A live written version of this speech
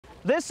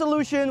This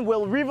solution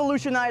will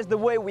revolutionize the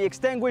way we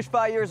extinguish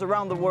fires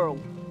around the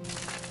world.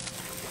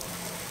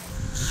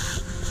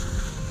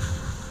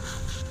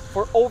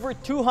 For over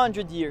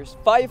 200 years,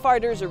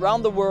 firefighters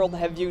around the world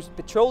have used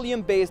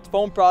petroleum-based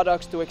foam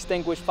products to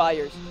extinguish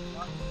fires.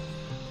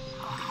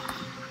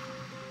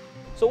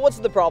 So what's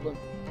the problem?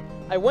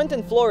 I went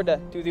in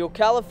Florida to the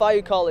Ocala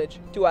Fire College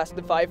to ask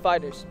the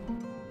firefighters.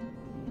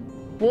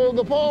 Well,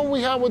 the problem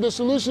we have with the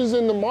solutions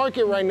in the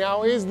market right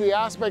now is the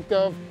aspect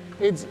of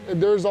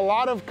there's a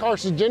lot of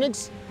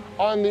carcinogenics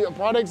on the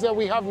products that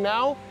we have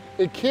now.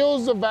 It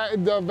kills the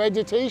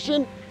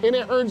vegetation and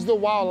it hurts the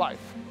wildlife.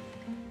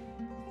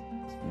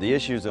 The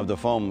issues of the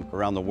foam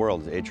around the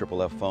world, the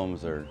AFFF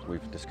foams,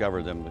 we've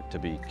discovered them to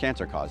be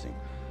cancer-causing,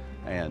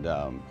 and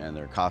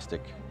they're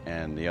caustic.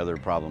 And the other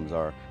problems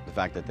are the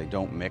fact that they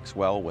don't mix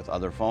well with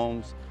other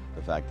foams,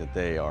 the fact that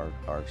they are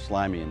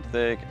slimy and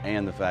thick,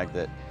 and the fact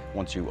that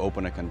once you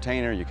open a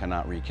container, you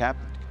cannot recap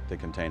the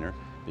container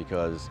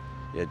because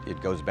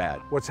it goes bad.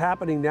 What's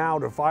happening now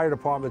to fire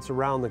departments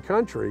around the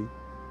country,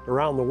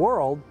 around the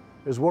world,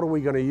 is what are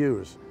we going to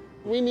use?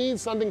 We need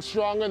something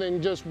stronger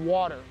than just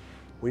water.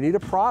 We need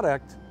a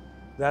product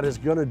that is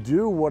going to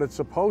do what it's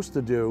supposed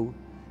to do,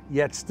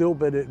 yet still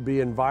be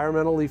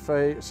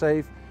environmentally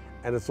safe,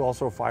 and it's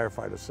also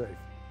firefighter safe.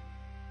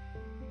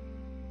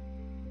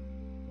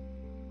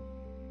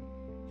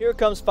 Here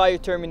comes Fire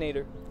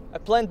Terminator, a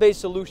plant-based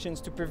solution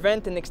to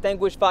prevent and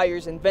extinguish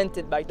fires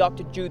invented by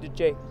Dr. Judith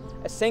J.,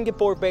 a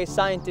Singapore-based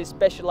scientist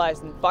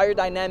specialized in fire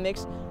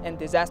dynamics and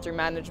disaster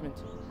management.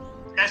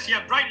 As you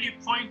have rightly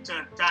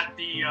pointed that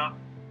the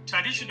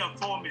traditional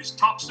foam is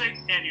toxic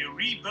and it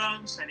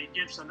reburns and it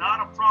gives a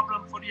lot of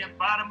problem for the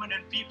environment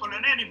and people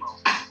and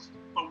animals.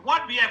 But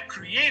what we have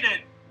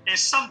created is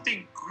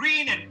something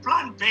green and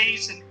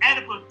plant-based and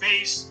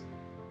edible-based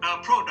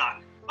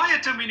product. Fire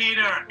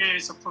Terminator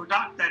is a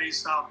product that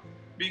is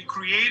being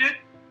created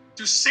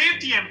to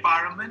save the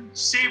environment,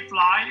 save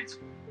lives,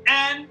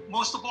 and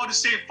most of all to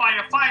save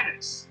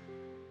firefighters.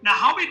 Now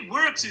how it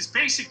works is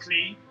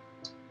basically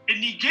it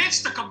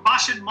negates the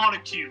combustion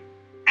molecule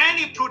and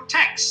it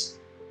protects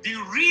the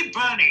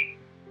reburning.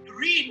 The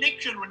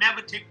reignition will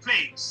never take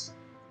place.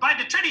 By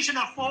the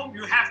traditional foam,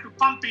 you have to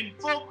pump in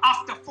foam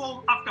after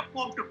foam after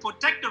foam to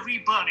protect the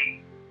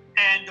reburning.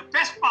 And the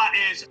best part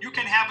is you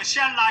can have a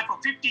shelf life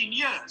of 15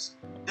 years.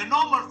 The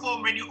normal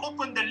foam, when you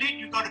open the lid,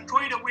 you got to throw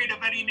it away the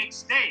very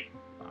next day.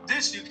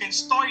 This, you can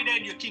store it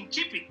and you can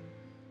keep it.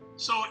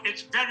 So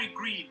it's very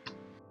green.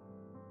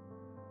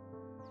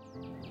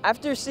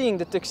 After seeing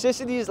the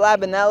toxicities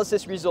lab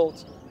analysis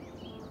results,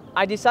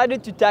 I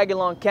decided to tag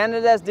along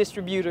Canada's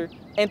distributor,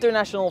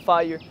 International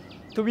Fire,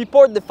 to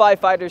report the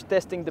firefighters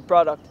testing the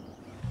product.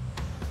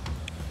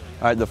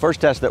 All right, the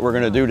first test that we're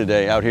going to do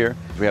today out here,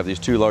 we have these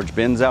two large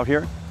bins out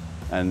here,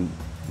 and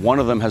one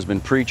of them has been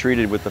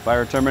pre-treated with the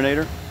Fire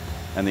Terminator,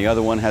 and the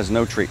other one has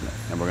no treatment.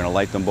 And we're going to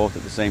light them both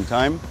at the same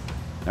time,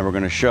 and we're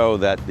going to show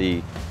that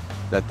the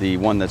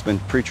one that's been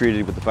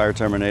pre-treated with the Fire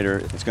Terminator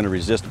is going to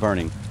resist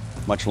burning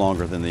much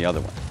longer than the other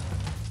one.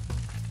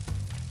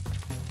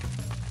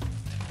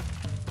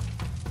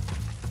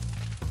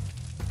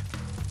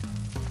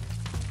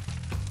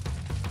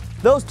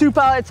 Those two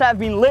pallets have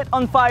been lit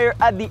on fire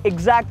at the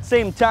exact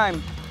same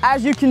time.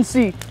 As you can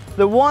see,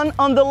 the one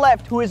on the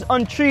left who is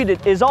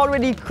untreated is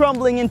already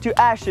crumbling into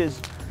ashes,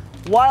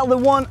 while the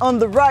one on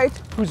the right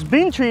who's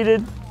been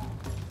treated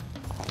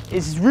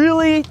is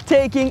really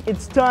taking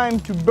its time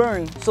to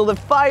burn. So the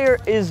fire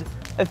is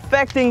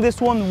affecting this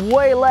one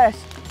way less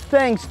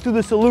thanks to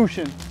the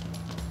solution.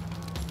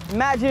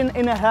 Imagine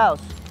in a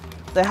house.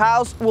 The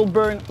house will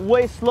burn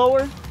way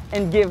slower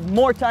and give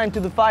more time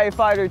to the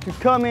firefighter to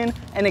come in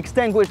and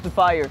extinguish the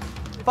fire.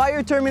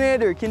 Fire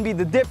Terminator can be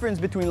the difference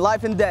between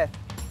life and death.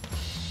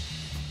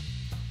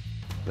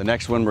 The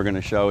next one we're going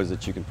to show is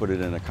that you can put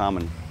it in a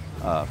common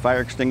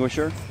fire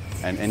extinguisher,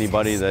 and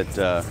anybody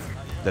that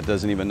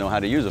doesn't even know how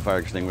to use a fire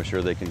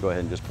extinguisher, they can go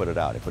ahead and just put it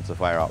out. It puts the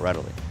fire out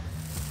readily.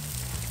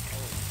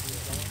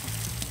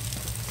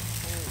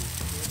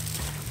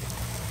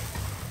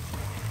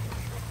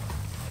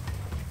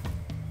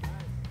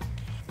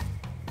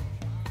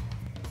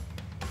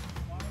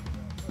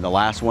 The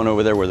last one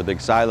over there where the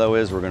big silo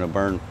is, we're going to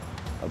burn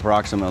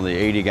approximately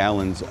 80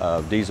 gallons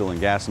of diesel and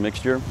gas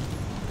mixture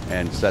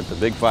and set the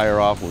big fire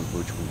off,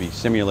 which will be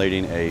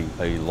simulating a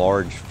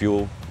large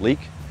fuel leak.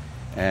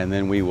 And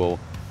then we will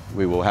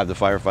have the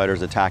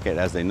firefighters attack it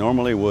as they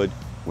normally would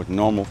with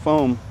normal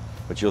foam,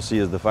 but you'll see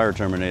as the Fire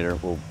Terminator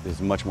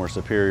is much more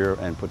superior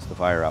and puts the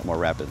fire out more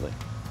rapidly.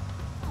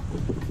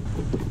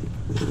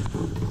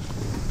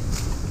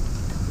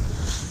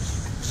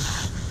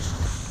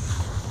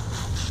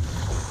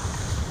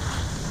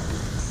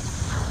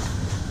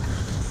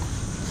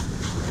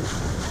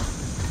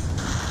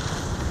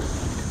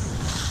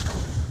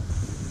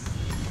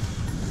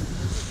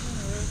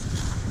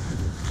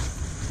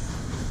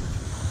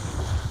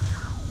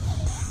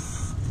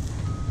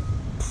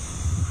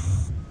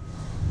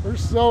 We're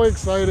so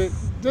excited.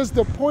 Just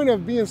the point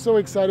of being so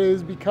excited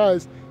is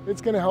because it's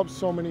going to help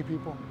so many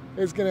people.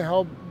 It's going to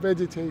help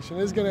vegetation.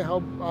 It's going to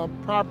help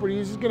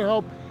properties. It's going to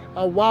help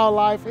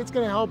wildlife. It's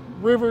going to help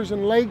rivers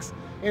and lakes,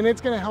 and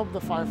it's going to help the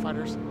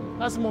firefighters.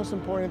 That's the most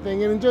important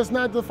thing. And just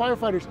not the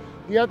firefighters.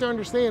 You have to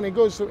understand it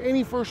goes to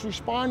any first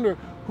responder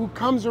who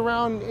comes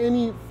around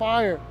any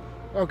fire.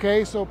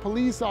 Okay, so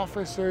police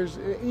officers,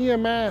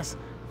 EMS,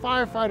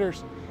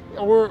 firefighters,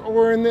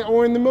 or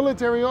in the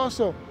military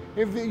also.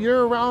 If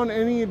you're around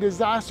any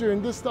disaster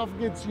and this stuff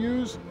gets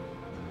used,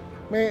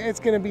 man, it's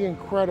going to be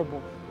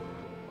incredible.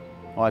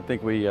 Well, I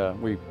think we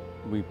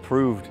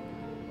proved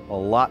a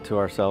lot to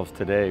ourselves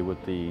today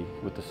with the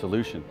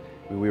solution.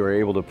 We were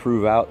able to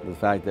prove out the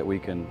fact that we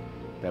can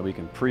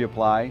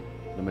pre-apply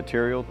the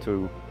material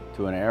to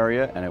an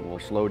area and it will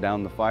slow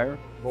down the fire.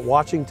 But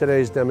watching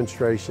today's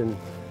demonstration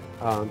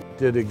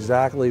did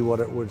exactly what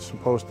it was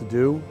supposed to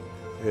do.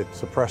 It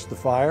suppressed the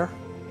fire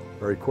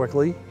very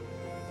quickly,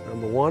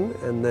 number one,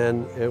 and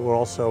then it will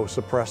also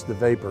suppress the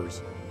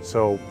vapors.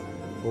 So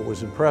what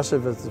was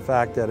impressive is the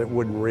fact that it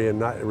wouldn't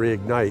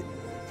reignite.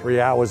 3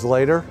 hours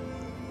later,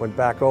 went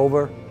back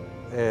over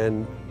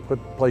and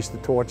placed the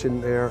torch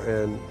in there,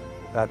 and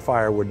that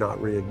fire would not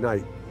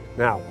reignite.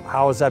 Now,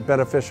 how is that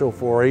beneficial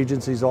for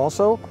agencies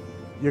also?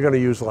 You're going to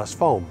use less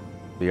foam.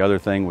 The other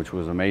thing which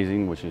was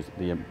amazing, which is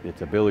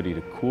its ability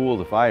to cool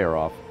the fire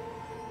off.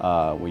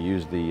 We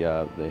used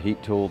the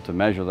heat tool to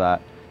measure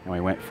that, and we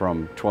went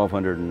from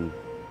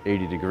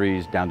 1280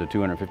 degrees down to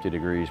 250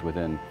 degrees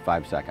within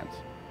 5 seconds.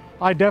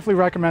 I definitely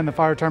recommend the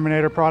Fire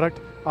Terminator product.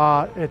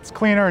 It's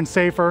cleaner and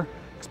safer,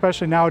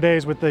 especially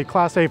nowadays with the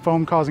Class A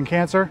foam causing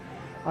cancer.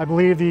 I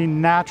believe the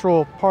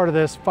natural part of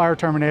this Fire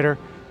Terminator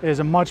is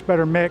a much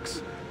better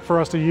mix for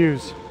us to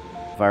use.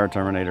 Fire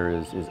Terminator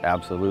is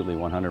absolutely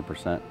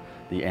 100%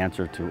 the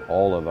answer to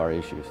all of our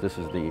issues. This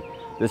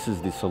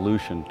is the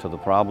solution to the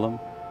problem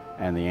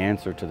and the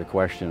answer to the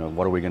question of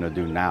what are we going to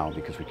do now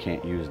because we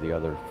can't use the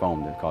other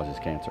foam that causes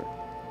cancer.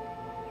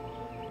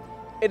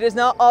 It is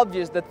now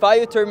obvious that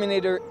Fire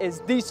Terminator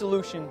is the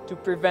solution to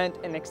prevent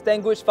and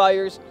extinguish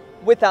fires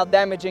without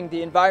damaging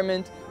the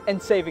environment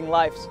and saving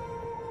lives.